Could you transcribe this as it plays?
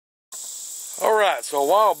Alright, so a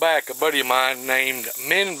while back, a buddy of mine named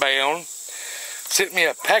Minbound sent me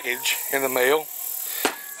a package in the mail.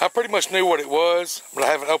 I pretty much knew what it was, but I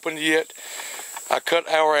haven't opened it yet. I cut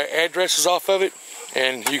our addresses off of it,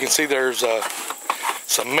 and you can see there's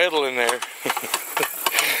some metal in there.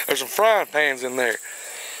 There's some frying pans in there.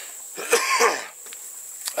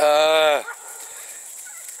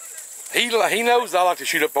 He knows I like to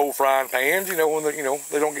shoot up old frying pans, you know, when they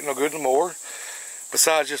don't get no good anymore.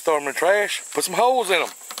 Besides just throwing them in the trash, put some holes in them.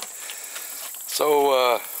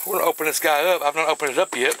 So we're gonna open this guy up. I've not opened it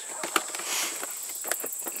up yet.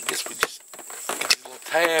 Guess we just get these little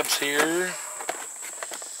tabs here.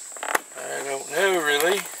 I don't know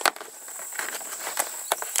really.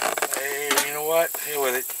 Hey, you know what? Hell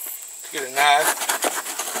with it. Let's get a knife.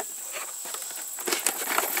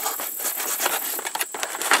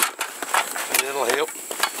 That'll help.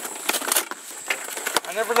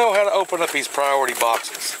 I never know how to open up these priority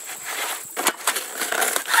boxes.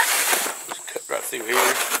 Just cut right through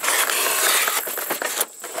here.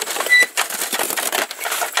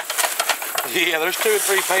 Yeah, there's 2 or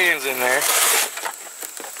 3 pans in there.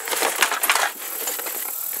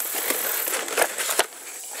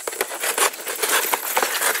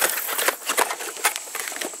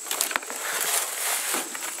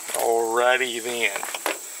 Alrighty then.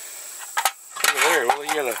 There, well,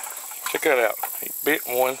 you gotta check that out. He bent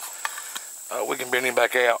one. We can bend him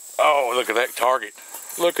back out. Oh, look at that target.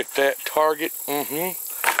 Look at that target.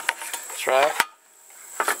 That's right.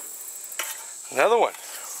 Another one.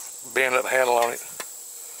 Bend up handle on it.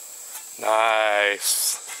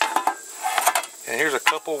 Nice. And here's a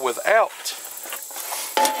couple without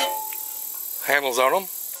handles on them.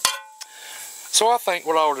 So I think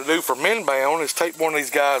what I ought to do for Minbound is tape one of these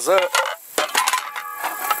guys up.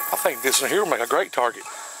 I think this one here will make a great target.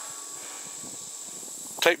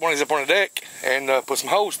 Tape one of these up on the deck and put some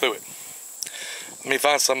holes through it. Let me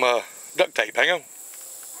find some duct tape. Hang on.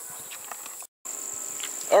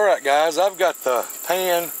 Alright guys, I've got the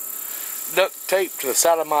pan duct tape to the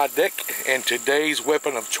side of my deck, and today's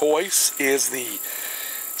weapon of choice is the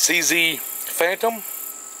CZ Phantom.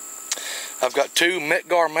 I've got 2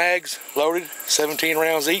 Metgar mags loaded, 17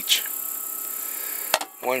 rounds each.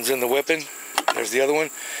 One's in the weapon. There's the other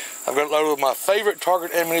one. I've got it loaded with my favorite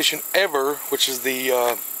target ammunition ever, which is the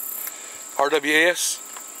RWS.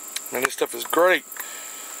 Man, this stuff is great.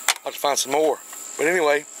 I'll have to find some more. But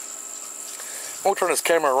anyway, I'm going to turn this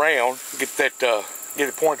camera around, get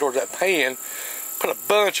it pointed towards that pan, put a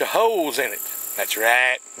bunch of holes in it. That's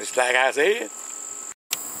right, just like I said.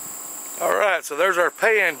 Alright, so there's our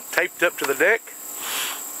pan taped up to the deck.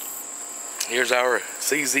 Here's our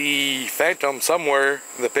CZ Phantom somewhere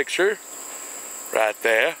in the picture. Right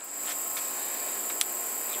there.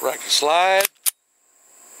 Rack the slide.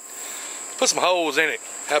 Put some holes in it.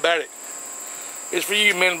 How about it? It's for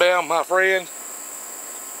you, Minbound, my friend.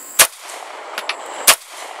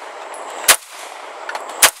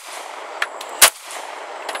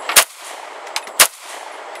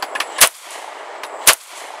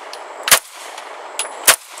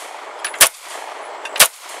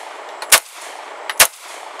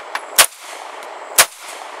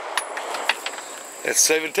 That's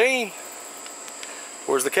 17.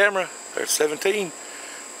 Where's the camera? There's 17.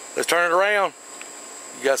 Let's turn it around.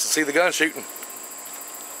 You guys can see the gun shooting.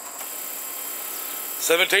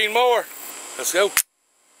 17 more. Let's go.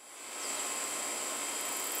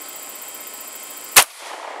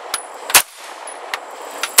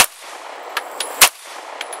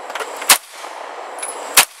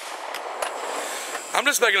 I'm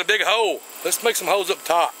just making a big hole. Let's make some holes up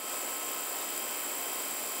top.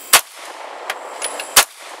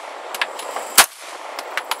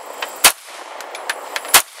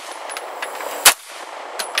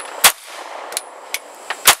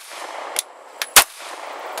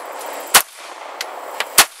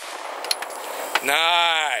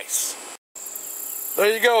 Nice.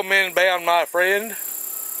 There you go, Minbound, my friend.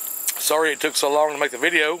 Sorry it took so long to make the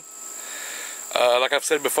video. Like I've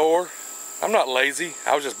said before, I'm not lazy.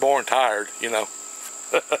 I was just born tired, you know.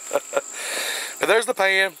 Now there's the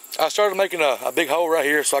pan. I started making a big hole right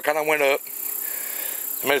here, so I kind of went up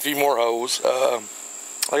and made a few more holes.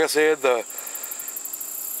 Like I said, let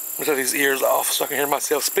me take these ears off so I can hear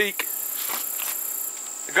myself speak.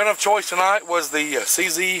 The gun of choice tonight was the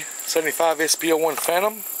CZ75 SP01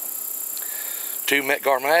 Phantom, 2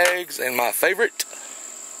 Metgar mags, and my favorite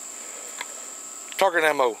target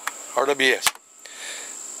ammo, RWS.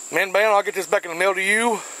 Minbound, I'll get this back in the mail to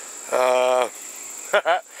you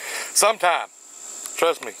sometime.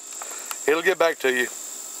 Trust me, it'll get back to you.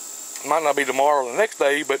 It might not be tomorrow or the next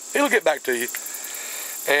day, but it'll get back to you.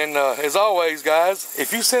 And as always, guys,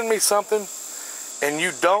 if you send me something and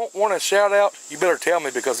you don't want a shout out, you better tell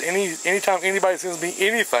me, because anytime anybody sends me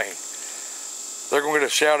anything, they're going to get a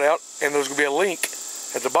shout out, and there's going to be a link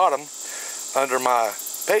at the bottom under my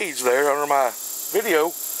page there, under my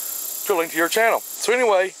video, to a link to your channel. So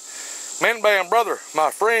anyway, Minbound brother,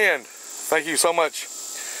 my friend, thank you so much.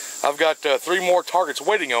 I've got 3 more targets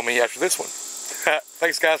waiting on me after this one.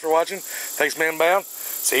 Thanks guys for watching. Thanks Minbound.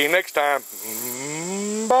 See you next time.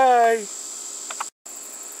 Bye.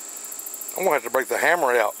 I'm gonna have to break the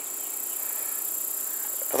hammer out.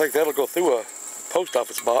 I think that'll go through a post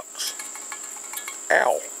office box.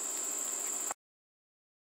 Ow.